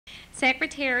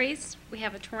Secretaries, we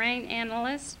have a terrain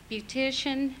analyst,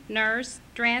 beautician, nurse,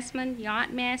 dressman,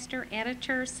 yacht master,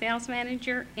 editor, sales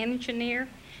manager, engineer,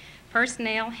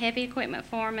 personnel, heavy equipment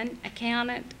foreman,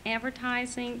 accountant,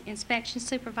 advertising, inspection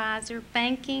supervisor,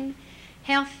 banking,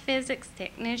 health physics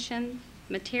technician,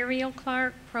 material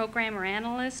clerk, programmer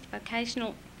analyst,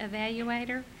 vocational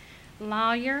evaluator,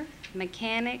 lawyer,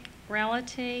 mechanic,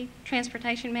 realty,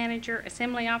 transportation manager,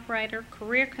 assembly operator,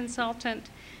 career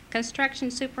consultant, construction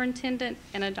superintendent,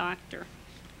 and a doctor.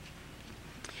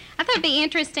 I thought it'd be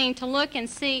interesting to look and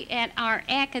see at our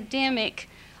academic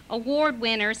award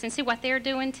winners and see what they're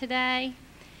doing today.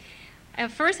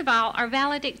 First of all, our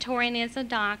valedictorian is a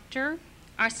doctor.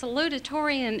 Our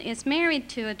salutatorian is married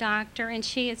to a doctor, and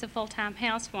she is a full-time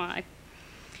housewife.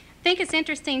 I think it's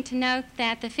interesting to note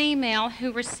that the female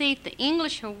who received the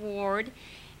English award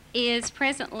is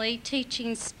presently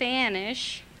teaching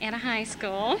Spanish at a high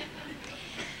school.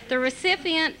 The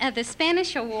recipient of the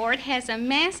Spanish award has a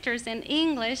master's in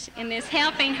English and is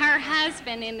helping her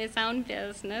husband in his own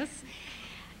business.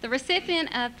 The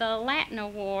recipient of the Latin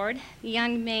award, the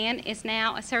young man, is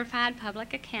now a certified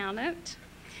public accountant.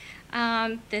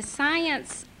 The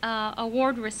science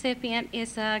award recipient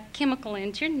is a chemical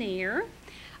engineer.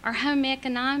 Our home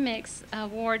economics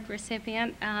award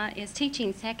recipient is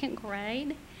teaching second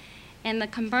grade. And the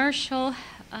commercial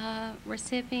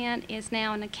recipient is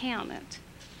now an accountant.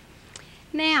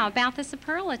 Now, about the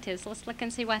superlatives, let's look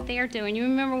and see what they're doing. You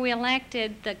remember we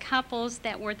elected the couples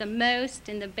that were the most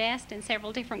and the best in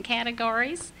several different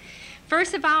categories.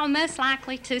 First of all, most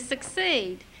likely to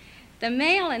succeed. The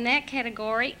male in that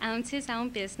category owns his own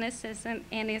business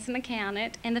and is an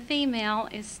accountant, and the female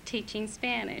is teaching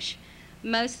Spanish.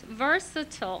 Most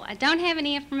versatile, I don't have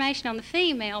any information on the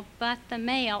female, but the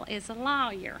male is a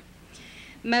lawyer.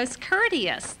 Most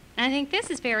courteous, I think this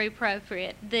is very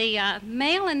appropriate. The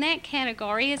male in that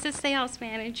category is a sales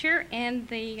manager, and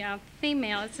the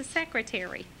female is a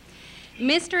secretary.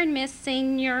 Mr. and Miss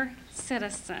Senior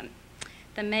Citizen.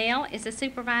 The male is a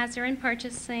supervisor in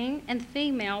purchasing, and the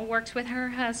female works with her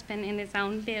husband in his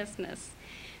own business.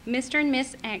 Mr. and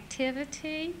Miss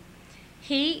Activity.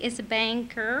 He is a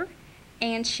banker,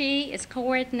 and she is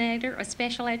coordinator of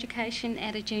special education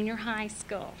at a junior high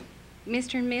school.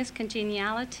 Mr. and Miss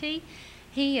Congeniality.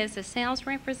 He is a sales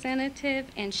representative,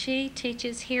 and she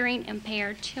teaches hearing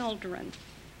impaired children.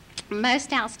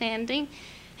 Most outstanding,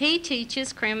 he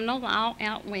teaches criminal law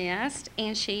out west,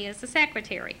 and she is a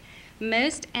secretary.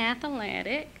 Most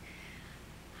athletic,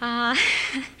 I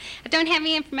don't have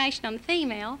any information on the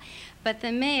female, but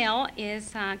the male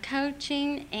is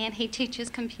coaching, and he teaches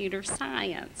computer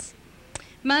science.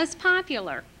 Most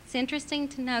popular. It's interesting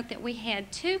to note that we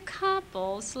had two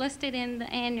couples listed in the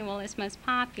annual as most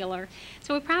popular,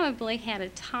 so we probably had a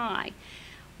tie.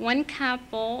 One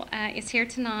couple is here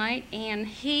tonight, and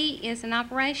he is an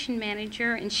operation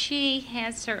manager, and she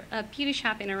has a beauty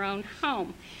shop in her own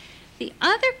home. The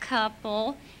other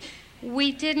couple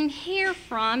we didn't hear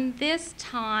from this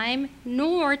time,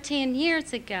 nor 10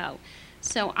 years ago.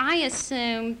 So I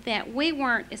assume that we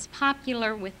weren't as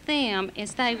popular with them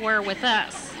as they were with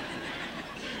us.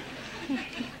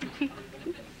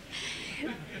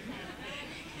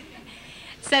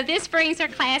 So this brings our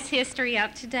class history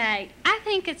up to date. I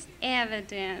think it's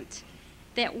evident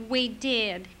that we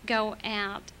did go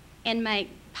out and make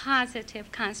positive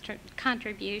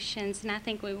contributions, and I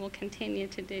think we will continue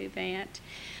to do that.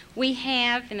 We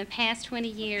have, in the past 20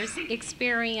 years,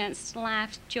 experienced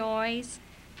life's joys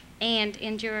and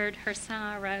endured her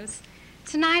sorrows.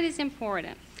 Tonight is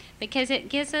important because it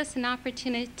gives us an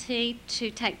opportunity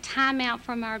to take time out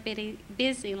from our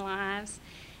busy lives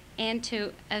and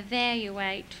to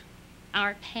evaluate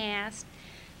our past,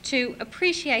 to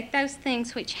appreciate those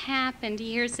things which happened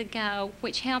years ago,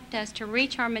 which helped us to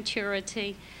reach our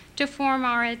maturity, to form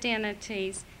our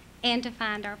identities, and to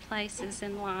find our places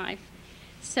in life.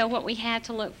 So what we have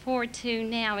to look forward to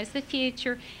now is the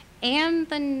future and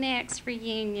the next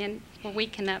reunion where we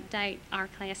can update our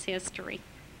class history.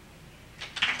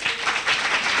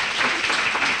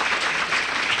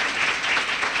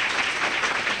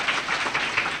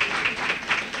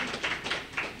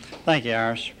 Thank you,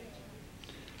 Iris.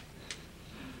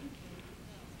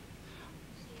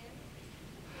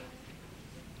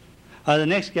 The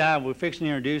next guy we're fixing to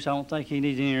introduce, I don't think he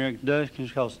needs any introductions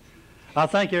because I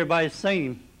think everybody's seen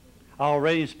him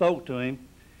already and spoke to him,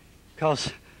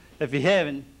 because if you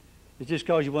haven't, it's just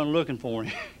because you wasn't looking for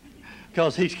him.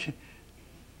 Because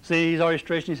he's already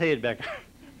stretching his head back there.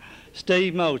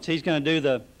 Steve Moats, he's going to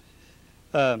do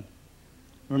the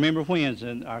Remember When's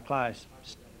in our class.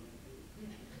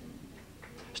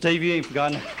 Steve, you ain't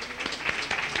forgotten.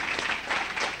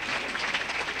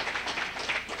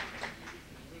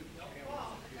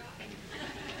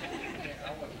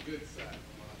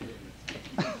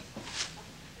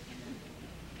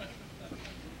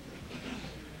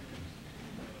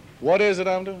 What is it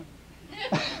I'm doing?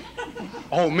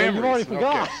 Oh, memories. You've already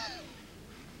forgot. Okay.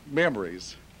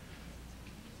 Memories.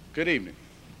 Good evening.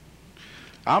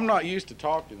 I'm not used to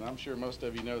talking. I'm sure most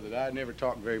of you know that I never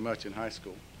talked very much in high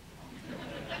school.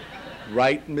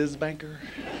 Right, Ms. Banker?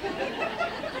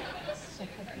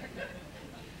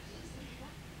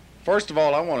 First of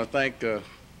all, I want to thank the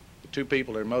two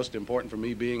people that are most important for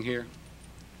me being here.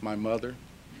 My mother,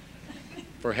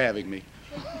 for having me.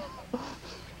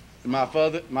 And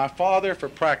my father for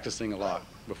practicing a lot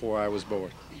before I was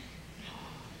born.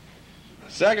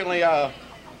 Secondly,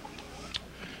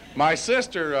 my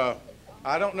sister,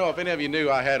 I don't know if any of you knew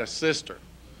I had a sister,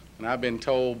 and I've been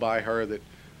told by her that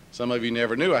some of you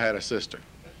never knew I had a sister.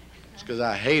 It's because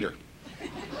I hate her.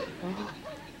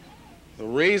 The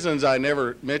reasons I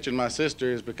never mentioned my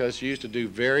sister is because she used to do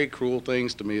very cruel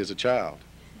things to me as a child.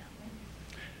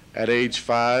 At age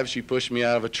 5, she pushed me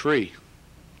out of a tree.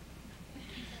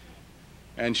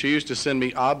 And she used to send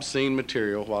me obscene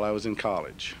material while I was in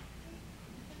college.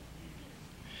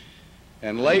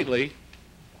 And lately,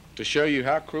 to show you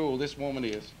how cruel this woman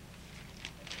is,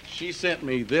 she sent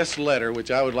me this letter,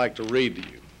 which I would like to read to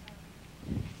you.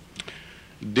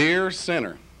 Dear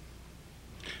Sinner,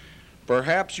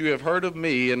 perhaps you have heard of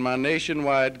me and my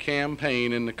nationwide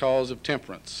campaign in the cause of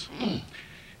temperance.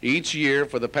 Each year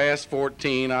for the past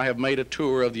 14, I have made a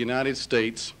tour of the United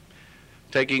States,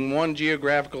 taking one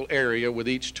geographical area with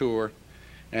each tour,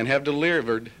 and have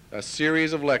delivered a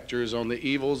series of lectures on the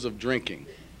evils of drinking.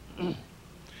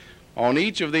 On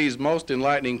each of these most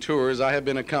enlightening tours, I have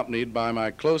been accompanied by my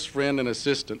close friend and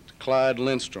assistant, Clyde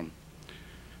Lindstrom.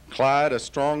 Clyde, a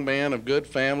strong man of good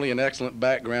family and excellent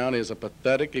background, is a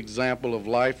pathetic example of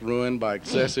life ruined by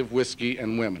excessive whiskey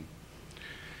and women.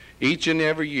 Each and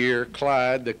every year,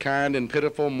 Clyde, the kind and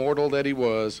pitiful mortal that he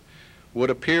was, would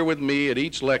appear with me at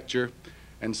each lecture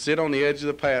and sit on the edge of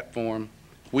the platform,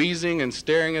 wheezing and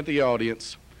staring at the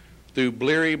audience through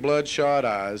bleary, bloodshot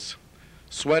eyes,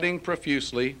 sweating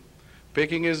profusely,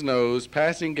 picking his nose,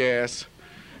 passing gas,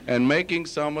 and making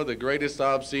some of the greatest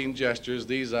obscene gestures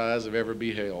these eyes have ever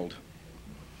beheld.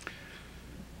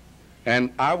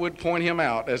 And I would point him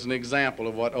out as an example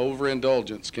of what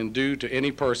overindulgence can do to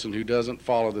any person who doesn't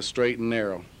follow the straight and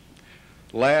narrow.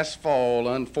 Last fall,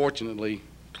 unfortunately,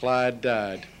 Clyde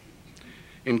died.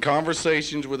 In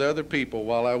conversations with other people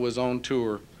while I was on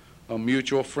tour, a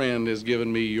mutual friend has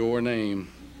given me your name.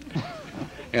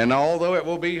 And although it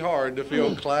will be hard to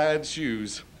fill Clyde's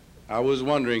shoes, I was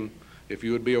wondering if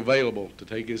you would be available to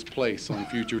take his place on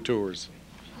future tours.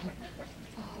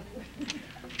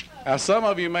 Now, some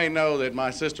of you may know that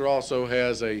my sister also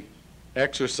has a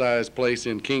exercise place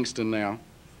in Kingston now.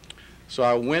 So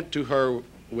I went to her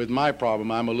with my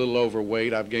problem. I'm a little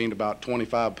overweight. I've gained about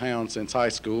 25 pounds since high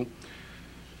school,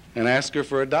 and asked her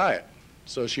for a diet.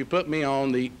 So she put me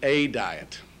on the A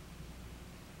diet.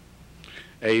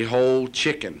 A whole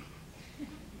chicken,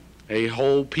 a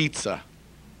whole pizza.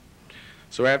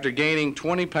 So after gaining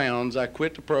 20 pounds, I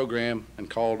quit the program and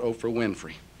called Oprah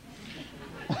Winfrey.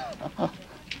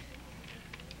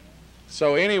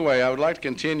 So anyway, I would like to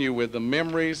continue with the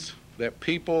memories that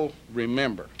people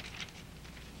remember.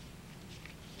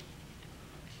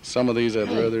 Some of these I'd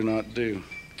rather not do.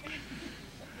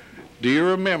 Do you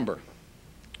remember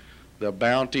the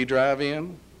Bounty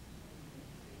Drive-In?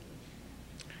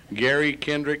 Gary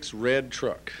Kendrick's red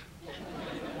truck.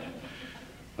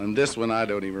 And this one I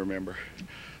don't even remember.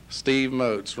 Steve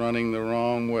Moats running the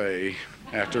wrong way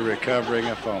after recovering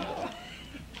a fumble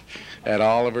at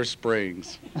Oliver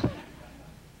Springs.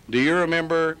 Do you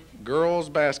remember girls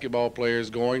basketball players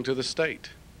going to the state?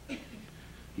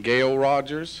 Gail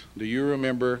Rogers, do you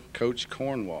remember Coach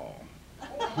Cornwall?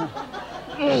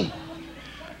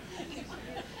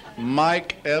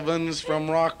 Mike Evans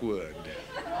from Rockwood.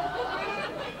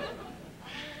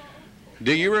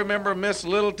 Do you remember Miss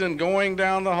Littleton going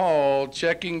down the hall,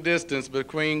 checking distance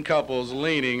between couples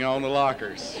leaning on the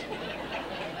lockers?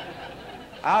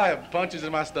 I have punches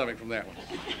in my stomach from that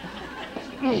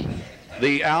one.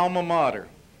 The alma mater,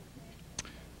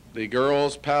 the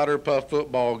girls' powder puff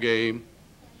football game,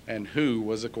 and who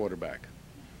was the quarterback?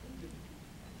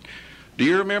 Do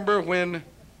you remember when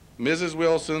Mrs.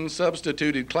 Wilson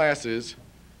substituted classes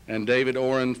and David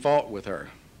Oren fought with her?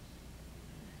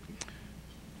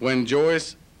 When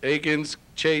Joyce Akins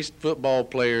chased football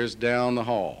players down the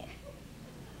hall?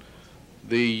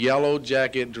 The Yellow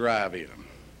Jacket Drive-In.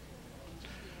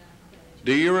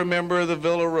 Do you remember the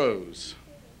Villa Rose?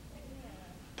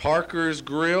 Parker's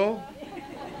Grill?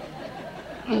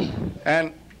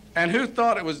 And who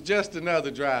thought it was just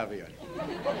another drive-in?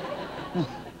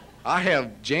 I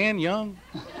have Jan Young.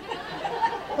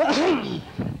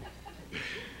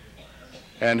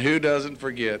 And who doesn't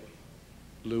forget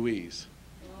Louise?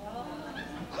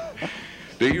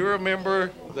 Do you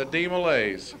remember the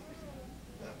DeMolays,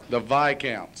 the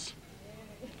Viscounts?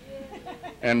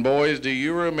 And boys, do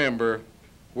you remember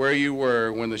where you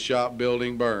were when the shop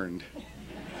building burned?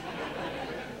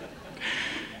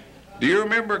 Do you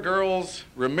remember, girls,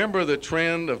 remember the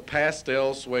trend of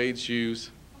pastel suede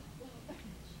shoes?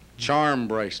 Charm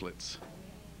bracelets.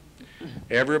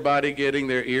 Everybody getting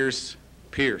their ears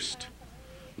pierced.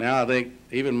 Now I think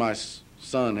even my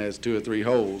son has 2 or 3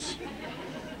 holes.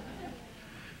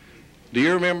 Do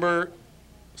you remember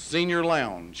Senior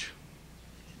Lounge?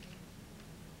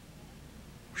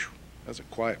 Whew, that's a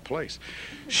quiet place.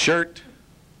 Shirt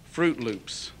Fruit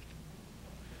Loops.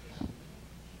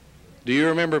 Do you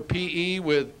remember PE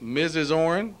with Mrs.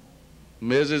 Orrin,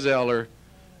 Mrs. Eller,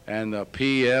 and the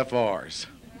PFRs?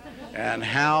 And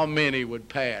how many would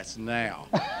pass now?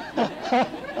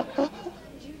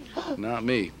 Not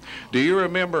me. Do you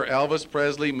remember Elvis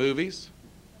Presley movies?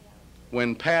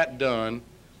 When Pat Dunn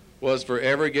was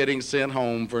forever getting sent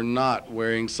home for not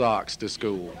wearing socks to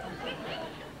school.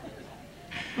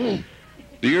 Do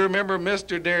you remember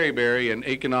Mr. Derryberry in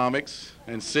economics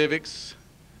and civics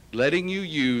letting you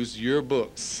use your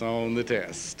books on the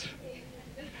test?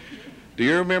 Do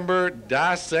you remember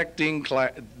dissecting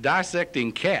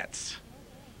cats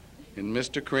in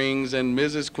Mr. Kring's and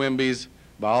Mrs. Quimby's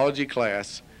biology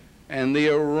class and the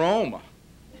aroma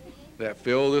that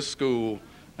filled the school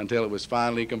until it was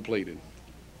finally completed?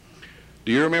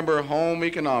 Do you remember home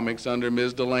economics under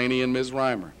Ms. Delaney and Ms.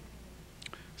 Reimer?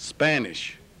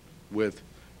 Spanish with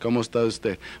 ¿Cómo está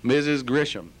usted? Mrs.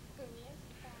 Grisham.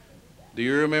 Do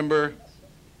you remember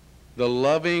the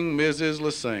loving Mrs.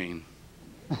 Lassane?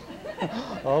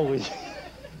 Always.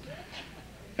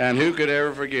 And who could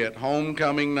ever forget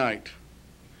homecoming night,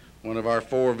 one of our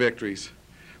 4 victories,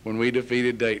 when we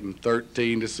defeated Dayton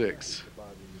 13-6?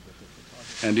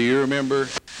 And do you remember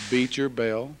Beecher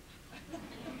Bell?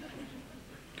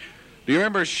 Do you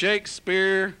remember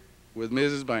Shakespeare with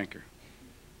Mrs. Banker?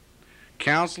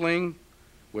 Counseling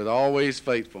with Always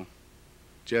Faithful,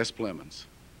 Jess Plemons.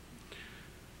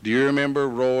 Do you remember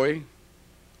Roy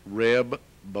Reb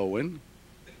Bowen?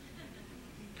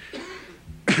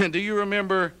 Do you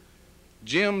remember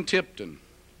Jim Tipton,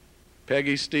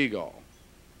 Peggy Stegall,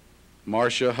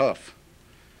 Marcia Huff,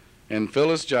 and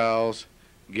Phyllis Giles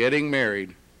getting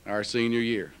married our senior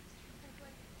year?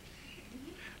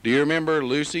 Do you remember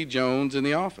Lucy Jones in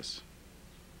The Office?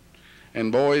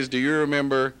 And boys, do you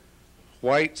remember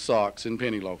white socks and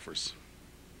penny loafers?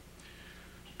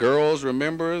 Girls,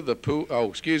 remember the pool,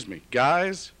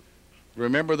 guys,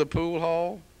 remember the pool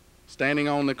hall standing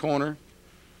on the corner?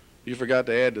 You forgot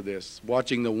to add to this,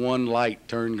 watching the one light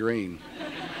turn green.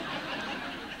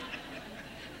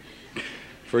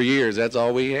 For years, that's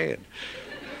all we had.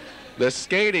 The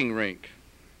skating rink,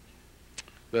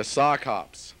 the sock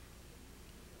hops.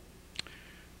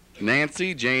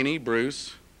 Nancy, Janie,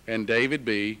 Bruce, and David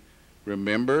B.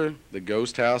 remember the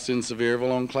ghost house in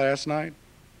Sevierville on class night?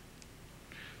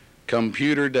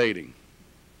 Computer dating.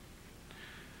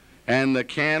 And the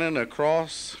cannon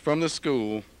across from the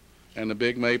school and the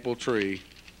big maple tree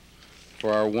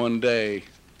for our one day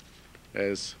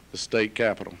as the state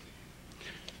capital.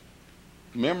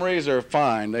 Memories are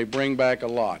fine. They bring back a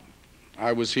lot.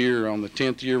 I was here on the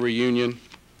 10th year reunion,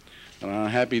 and I'm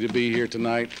happy to be here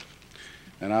tonight.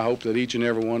 And I hope that each and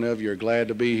every one of you are glad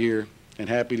to be here and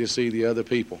happy to see the other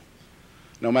people.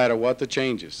 No matter what the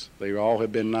changes, they all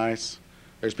have been nice.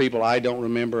 There's people I don't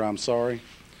remember, I'm sorry.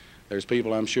 There's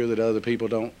people I'm sure that other people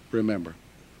don't remember.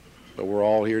 But we're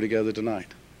all here together tonight.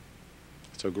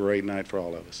 It's a great night for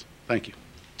all of us. Thank you.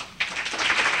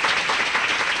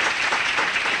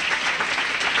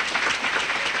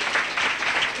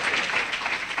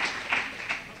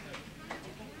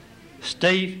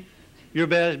 Steve, you're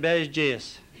about as bad as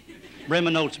Jess. Bring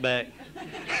my notes back.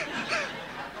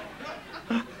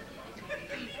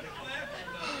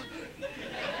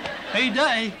 He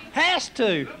has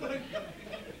to. But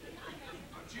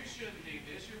you shouldn't need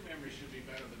this. Your memory should be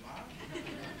better than mine.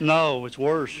 No, it's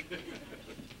worse.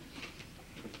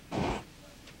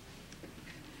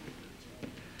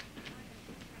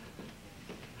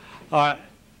 All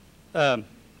right.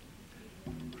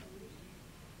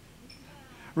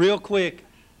 Real quick,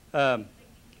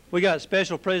 we got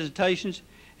special presentations,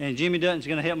 and Jimmy Dutton's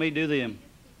going to help me do them.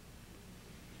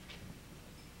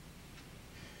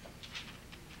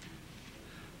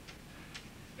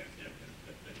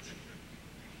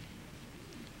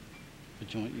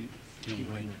 You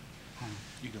go ahead,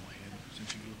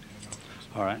 since you looked at it.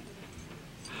 All right.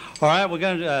 All right, we're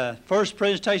going to, first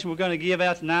presentation we're going to give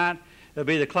out tonight It'll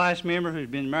be the class member who's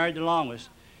been married the longest.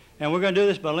 And we're going to do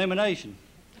this by elimination.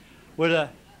 Will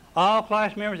all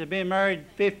class members that have been married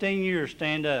 15 years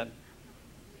stand up?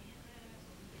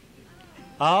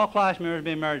 All class members have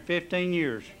been married 15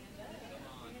 years.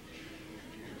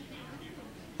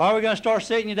 All right, we're going to start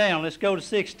sitting you down. Let's go to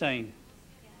 16.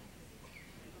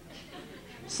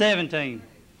 17.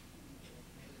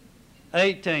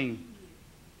 18.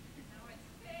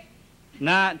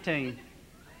 19.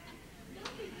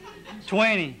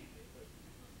 20.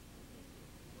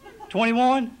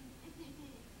 21?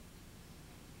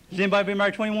 Has anybody been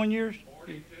married 21 years?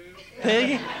 42.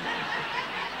 Peggy?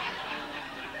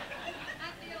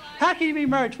 How can you be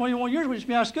married 21 years when you just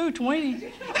been out of school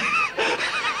 20?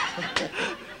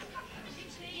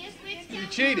 You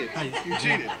cheated. You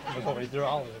cheated.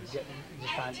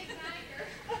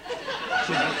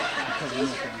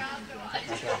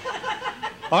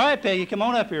 All right, Peggy, come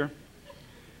on up here.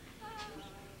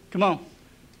 Come on.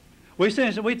 We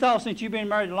thought since you've been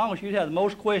married the longest, you'd have the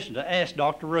most questions to ask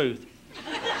Dr. Ruth.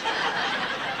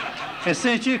 And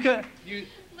since you could,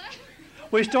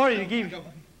 we started to give.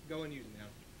 Go and use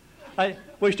it now.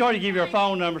 We started to give you our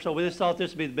phone number, so we just thought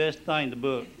this would be the best thing to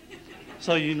book.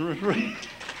 So you can read.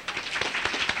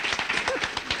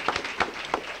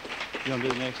 You want to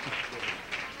do the next one?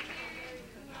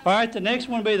 All right, the next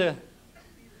one will be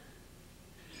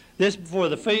this for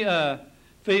the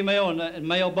female and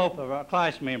male, both of our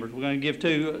class members. We're going to give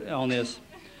two on this.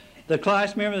 The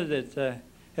class member that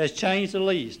has changed the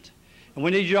least. And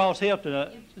we need y'all's help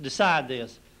to decide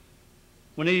this.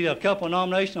 We need a couple of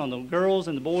nominations on the girls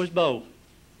and the boys both.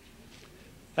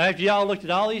 After y'all looked at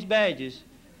all these badges.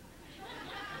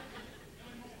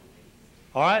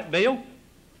 All right, Bill,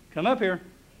 come up here.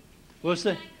 We'll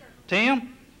see.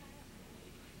 Tim?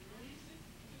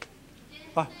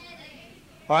 All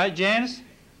right, Janice?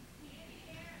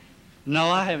 No,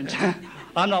 I haven't.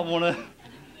 I'm not one of.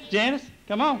 Janice,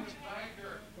 come on.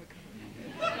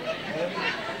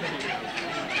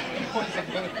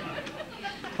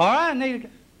 All right,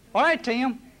 all right,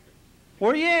 Tim.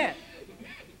 Where you at?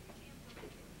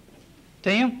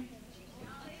 Tim?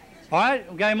 All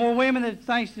right, we got any more women that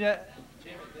thinks that.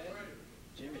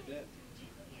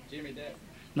 Jimmy Depp.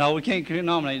 No, we can't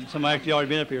nominate somebody after you already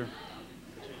been up here.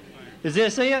 Is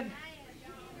this it?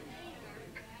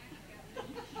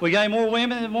 We got any more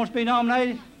women that wants to be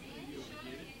nominated?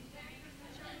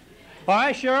 All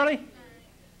right, Shirley.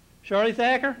 Shirley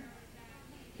Thacker.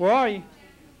 Where are you?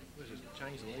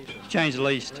 Change the least. Change the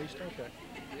least. Okay.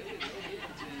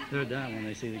 They're dying when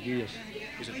they see the gifts.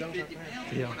 Is it done right now?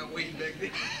 Yeah.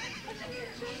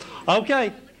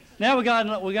 Okay. Now we're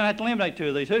gonna have to eliminate two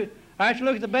of these. Who? I have to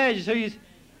look at the badges.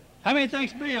 How many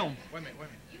thinks Bill? Wait a minute.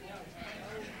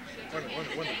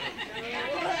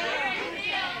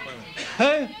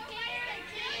 Who?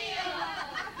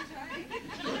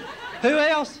 Who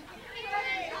else?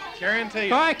 Karen All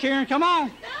Taylor. right, Karen, come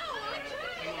on.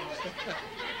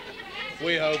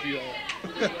 We hope you are.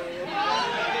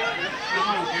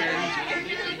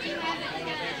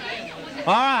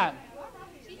 All right.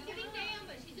 She's sitting down,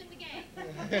 but she's in the game.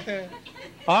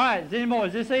 All right. Is there any more?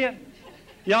 Is this it?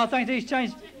 Y'all think these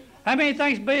changed? How many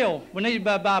thinks Bill? We need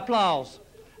by applause.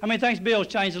 How many thinks Bill's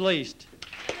changed the least?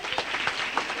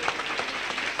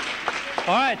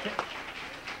 All right.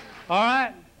 All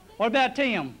right. What about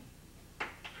Tim?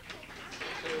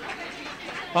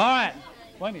 All right.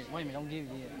 Wait a minute. Don't give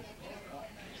it yet.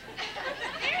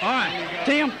 All right.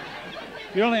 Tim,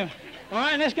 you're on them. All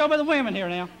right, let's go by the women here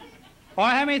now. All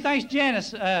right, how many thinks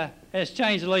Janice has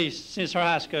changed the least since her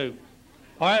high school?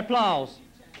 All right, applause.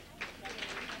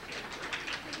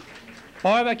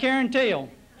 All right, about Karen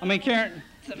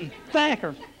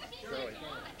Thacker.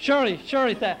 Shirley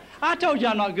Thacker. I told you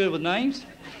I'm not good with names.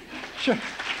 Sure.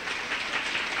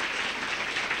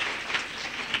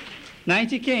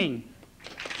 Nancy King.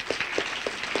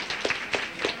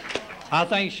 I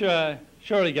think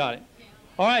Shirley got it.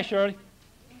 All right, Shirley.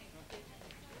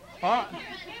 All right.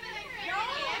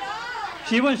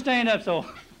 She wouldn't stand up, so.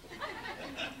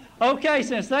 Okay,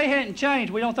 since they hadn't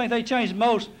changed, we don't think they changed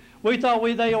most. We thought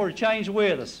they ought to change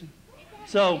with us.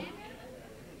 So,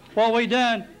 what we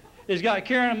done is got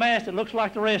Karen a mask that looks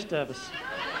like the rest of us.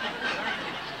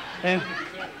 And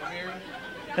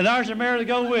ours are married to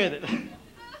go with it.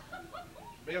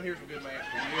 Bill, here's a good match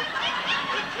for you.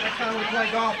 Next time we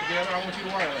play golf together, I want you to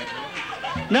wear that.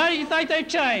 Now you think they've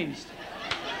changed?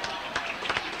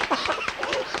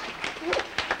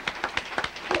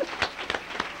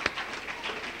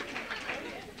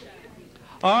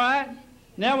 All right.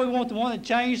 Now we want the one that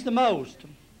changed the most.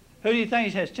 Who do you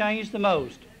think has changed the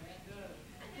most?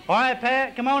 All right,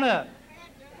 Pat, come on up.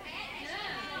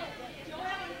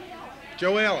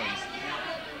 Joe Ellens.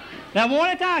 Now, one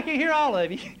at a time, I can't hear all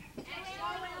of you.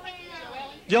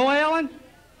 Joe Ellen,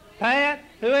 Pat,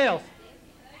 who else?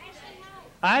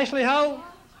 Ashley Holt.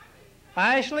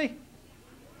 Ashley.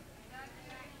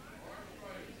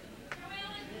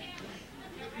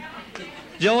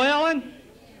 Joe Ellen.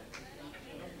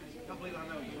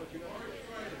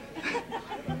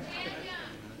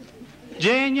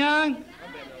 Jan Young.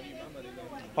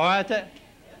 All right,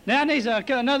 now needs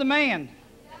another man.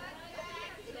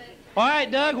 All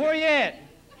right, Doug, where you at?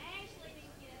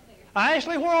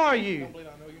 Ashley, where are you?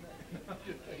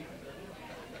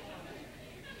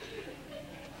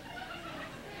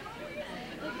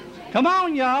 Come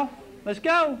on, y'all. Let's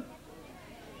go.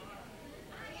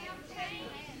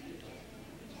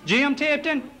 Jim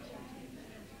Tipton.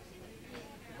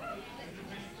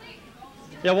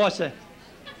 Yeah, what's that?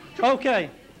 Okay.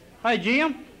 Hey,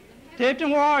 Jim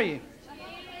Tipton, where are you?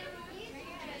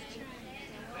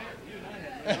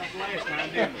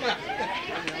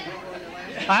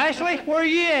 Ashley, where are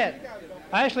you at?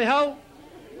 Ashley Holt?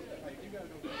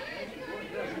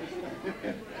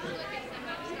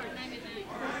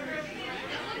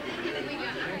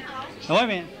 Oh, wait a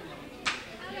minute.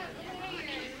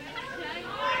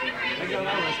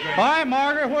 All right,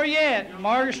 Margaret, where you at?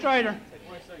 Margaret Strader.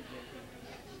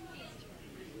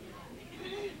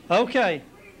 Okay.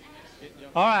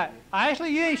 All right. Ashley,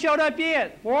 you ain't showed up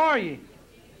yet. Where are you?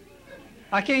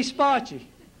 I can't spot you.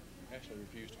 Ashley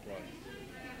refused to play.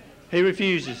 He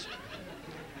refuses.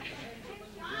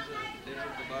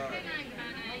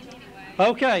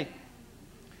 Okay.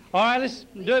 All right, let's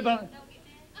do it. All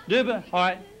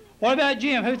right. What about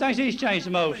Jim? Who thinks he's changed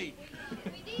the most?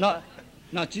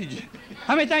 Not you.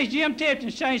 How many thinks Jim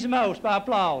Tipton's changed the most by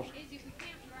applause?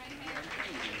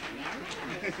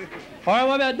 All right,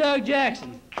 what about Doug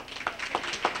Jackson?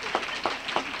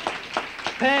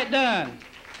 Pat Dunn.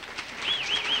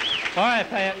 All right,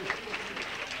 Pat.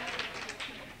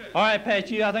 All right, Pat,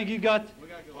 I think you got...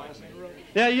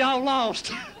 Yeah, y'all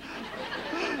lost.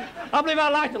 I believe I'd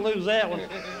like to lose that one.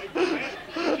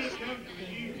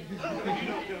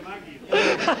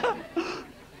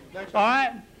 All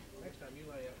right.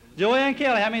 Joanne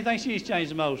Kelly, how many thinks she's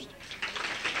changed the most?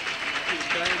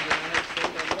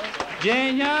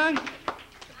 Jan Young?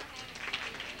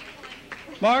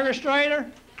 Margaret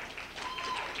Strader?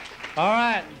 All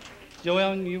right.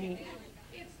 Joanne, you...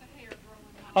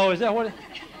 Oh, is that what it...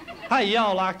 Hey,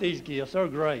 y'all like these gifts. They're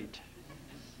great.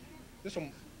 This will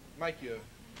make you...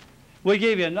 We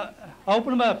give you...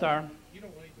 Open them up there. You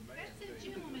don't need the man. That's a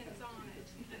gentleman's on it.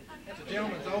 That's a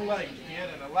gentleman's old age kit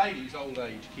and a lady's old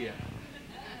age kit.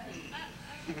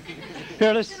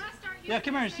 Here, let's... Yeah,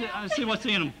 come here and see what's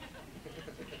in them.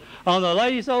 On the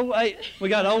ladies' old... We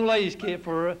got an old ladies' kit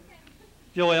for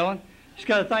Joellen. She's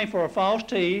got a thing for her false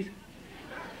teeth.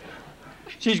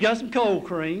 She's got some cold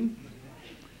cream.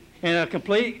 And a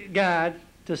complete guide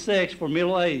to sex for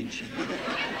middle age.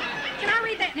 Can I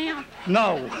read that now?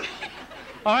 No.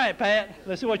 All right, Pat.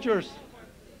 Let's see what yours.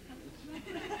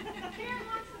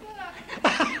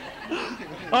 All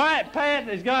right, Pat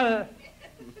has got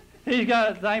he's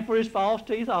got a thing for his false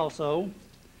teeth also.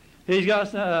 He's got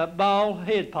some bald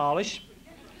head polish.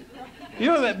 You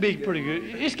know that big pretty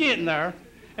good. It's getting there.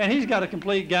 And he's got a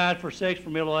complete guide for sex for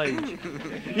middle age.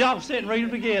 Y'all sit and read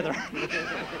them together.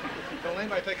 Don't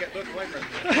anybody take that book away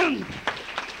from you.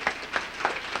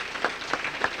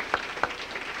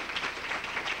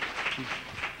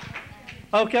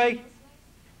 Okay.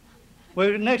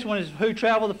 Well, the next one is who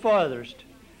traveled the farthest.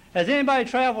 Has anybody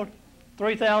traveled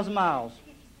 3,000 miles?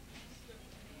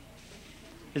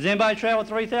 Has anybody traveled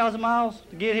 3,000 miles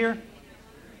to get here?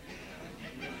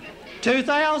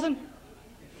 2,000?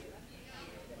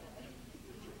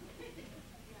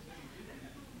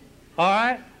 All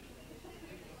right.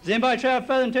 Has anybody traveled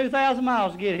further than 2,000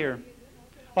 miles to get here?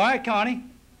 All right, Connie.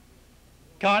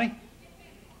 Connie?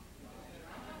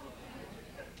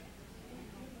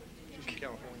 She's from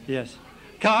California. Yes.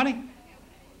 Connie?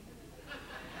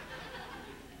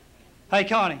 Hey,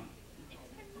 Connie.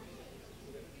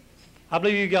 I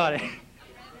believe you got it.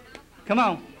 Come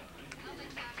on.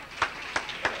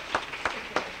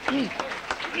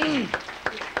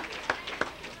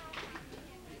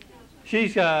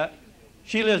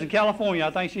 She lives in California. I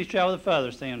think she's traveled the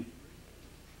furthest then.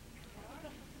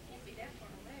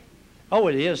 Oh,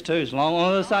 it is too. It's long on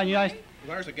the other side of the United States.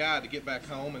 Well, there's a guide to get back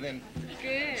home, and then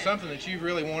Good. something that you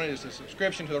really wanted is a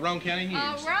subscription to the Roane County News.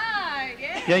 All right,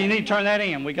 yeah. Yeah, you need to turn that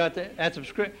in. We got that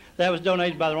subscription. That was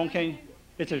donated by the Roane County.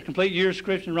 It's a complete year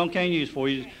subscription to Roane County News for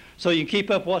you, so you can keep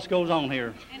up what goes on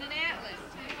here. And an atlas,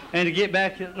 too. And to get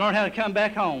back, learn how to come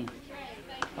back home.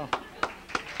 Oh.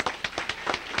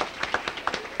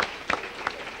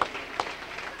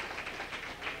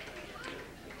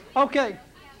 Okay.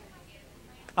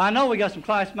 I know we got some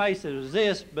classmates that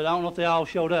resist, but I don't know if they all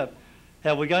showed up.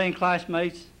 Have we got any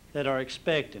classmates that are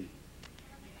expecting?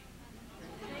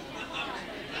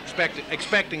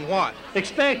 Expecting what?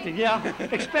 Expecting, yeah.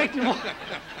 Expecting what?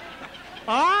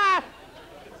 All right.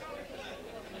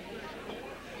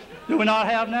 Do we not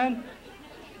have none?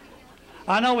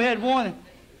 I know we had one.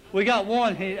 We got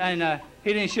one, and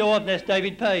he didn't show up. That's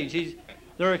David Page.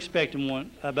 They're expecting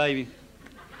one, a baby.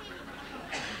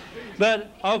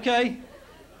 But, okay.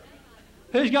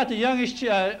 Who's got the youngest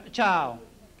child?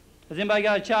 Has anybody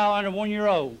got a child under 1 year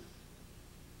old?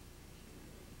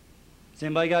 Has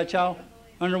anybody got a child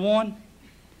under 1?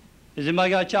 Has anybody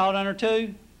got a child under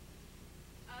 2?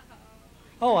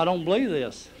 Oh, I don't believe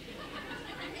this.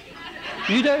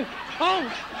 You do?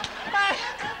 Oh.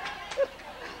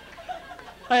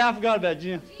 Hey, I forgot about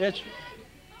Jim. That's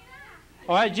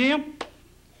all right, Jim.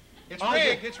 It's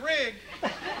rigged. It's rigged.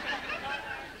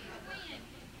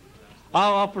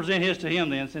 I'll present his to him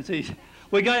then, since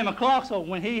we got him a clock, so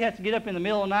when he has to get up in the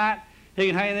middle of the night, he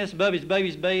can hang this above his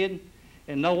baby's bed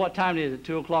and know what time it is at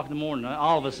 2 o'clock in the morning.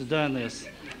 All of us have done this.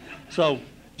 So,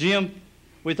 Jim,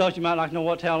 we thought you might like to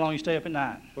know how long you stay up at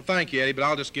night. Well, thank you, Eddie, but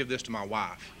I'll just give this to my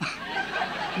wife.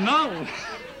 No.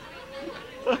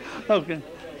 Okay.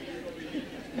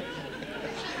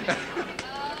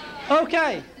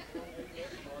 Okay.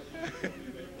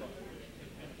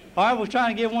 All right, we're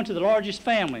trying to give one to the largest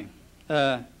family.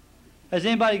 Has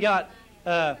anybody got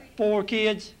 4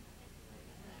 kids?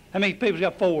 How many people's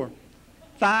got 4?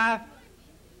 5?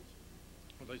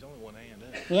 Well, there's only one hand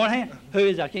up. One hand? Who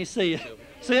is it? I can't see you.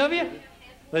 Sylvia?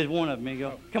 There's one of them. There you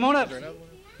go. Come on up. Is there another one?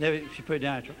 There, she put it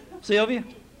down. Sylvia?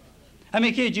 How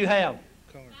many kids you have?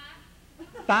 Call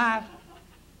 5?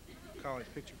 Call his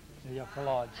picture. Yeah,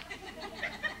 collage.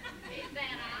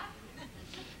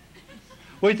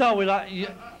 We thought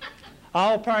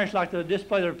all parents like to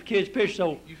display their kids' pictures,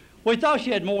 so we thought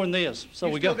she had more than this. So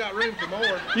You we still got room for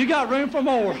more. You got room for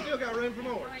more. You still got room for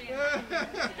more.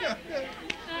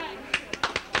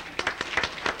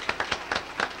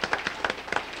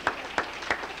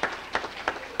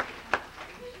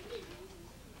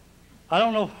 I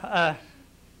don't know.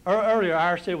 Earlier,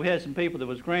 I said we had some people that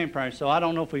was grandparents, so I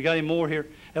don't know if we got any more here.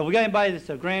 Have we got anybody that's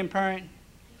a grandparent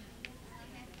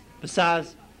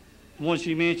besides the ones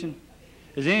you mentioned?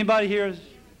 Is anybody here that's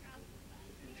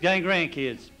got any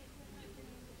grandkids?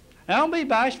 Now, don't be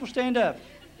bashful. Stand up.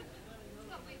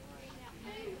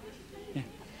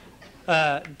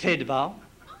 Ted Duvall.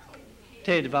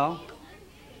 Ted Duvall.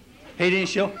 He didn't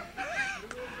show.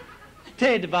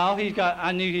 Ted Duvall.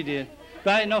 I knew he did,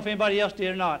 but I didn't know if anybody else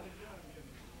did or not.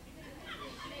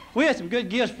 We had some good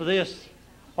gifts for this.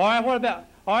 All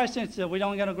right, since we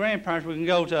don't got no grandparents, we can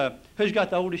go to, who's got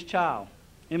the oldest child?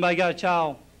 Anybody got a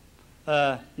child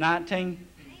 19?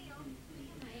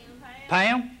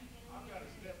 Pam?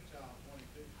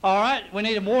 All right, we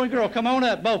need a boy and girl. Come on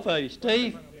up, both of you.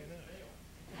 Steve?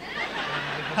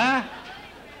 Huh?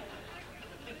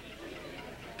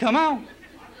 Come on.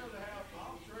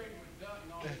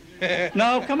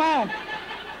 No, come on.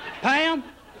 Pam?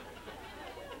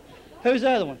 Who's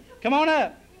the other one? Come on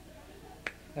up.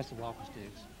 That's the walking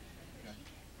sticks.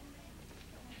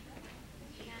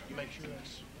 You make sure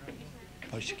that's right.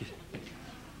 Oh, she get.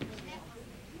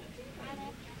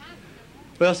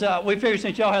 Well, so we figured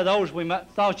since y'all had the oldest, we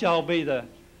thought y'all would be the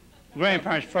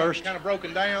grandparents first. Kind of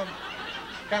broken down.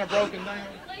 Kind of broken down.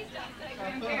 Please don't say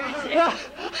grandparents. Yeah.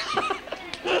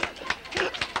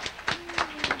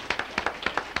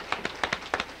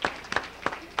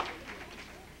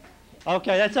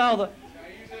 Okay, that's all the.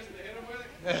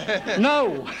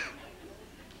 No.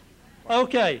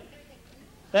 Okay.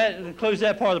 That concludes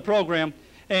that part of the program.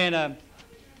 And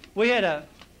we had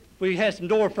some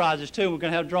door prizes too. We're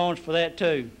going to have drawings for that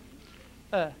too.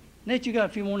 Nate, you got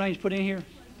a few more names put in here?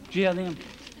 Do you have them?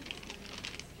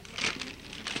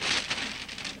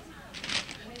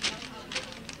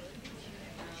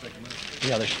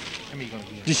 Yeah, there's. How many you gonna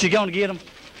get? Is she going to get them?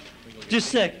 Just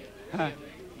a second. Huh?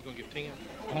 You gonna get 10?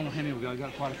 I don't know how many we got. We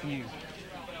got quite a few.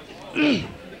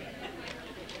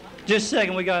 Just a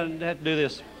second. We got to have to do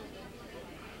this.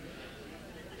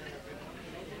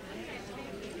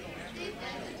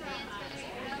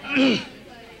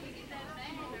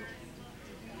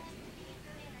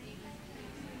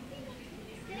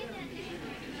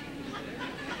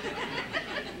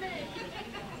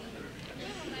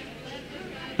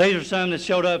 These are some that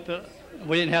showed up.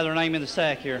 We didn't have their name in the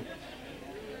sack here.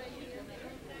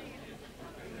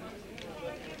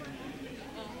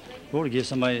 We ought to give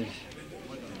somebody.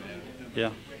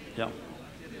 Yeah, yeah.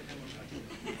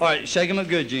 All right, shake them up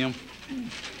good, Jim.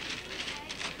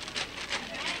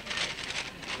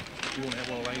 You want to have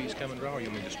one of the ladies come and draw, or you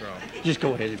want me to just draw? Just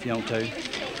go ahead if you want to.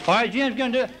 All right, Jim's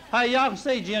going to do it. Hey, y'all can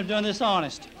see Jim's doing this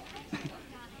honest.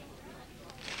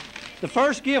 The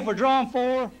first gift we're drawing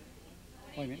for,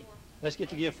 wait a minute, let's get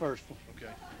the gift first.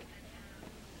 Okay.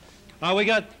 All right, we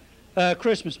got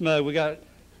Christmas mug. We got,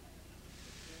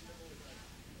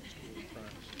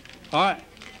 all right,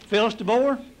 Phyllis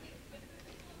DeBoer,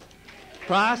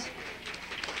 Price.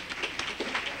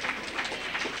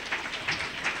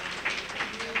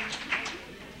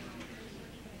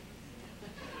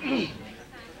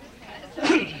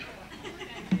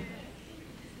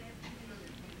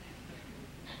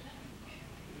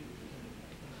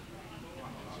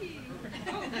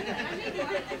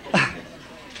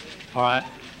 All right.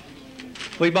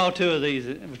 We bought 2 of these.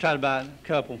 We tried to buy a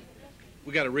couple.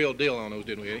 We got a real deal on those,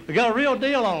 didn't we, Eddie? We got a real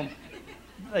deal on them.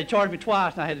 They charged me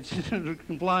twice, and I had to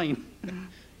complain.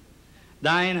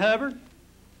 Diane Hubbard.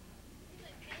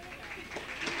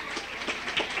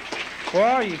 Where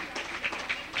are you?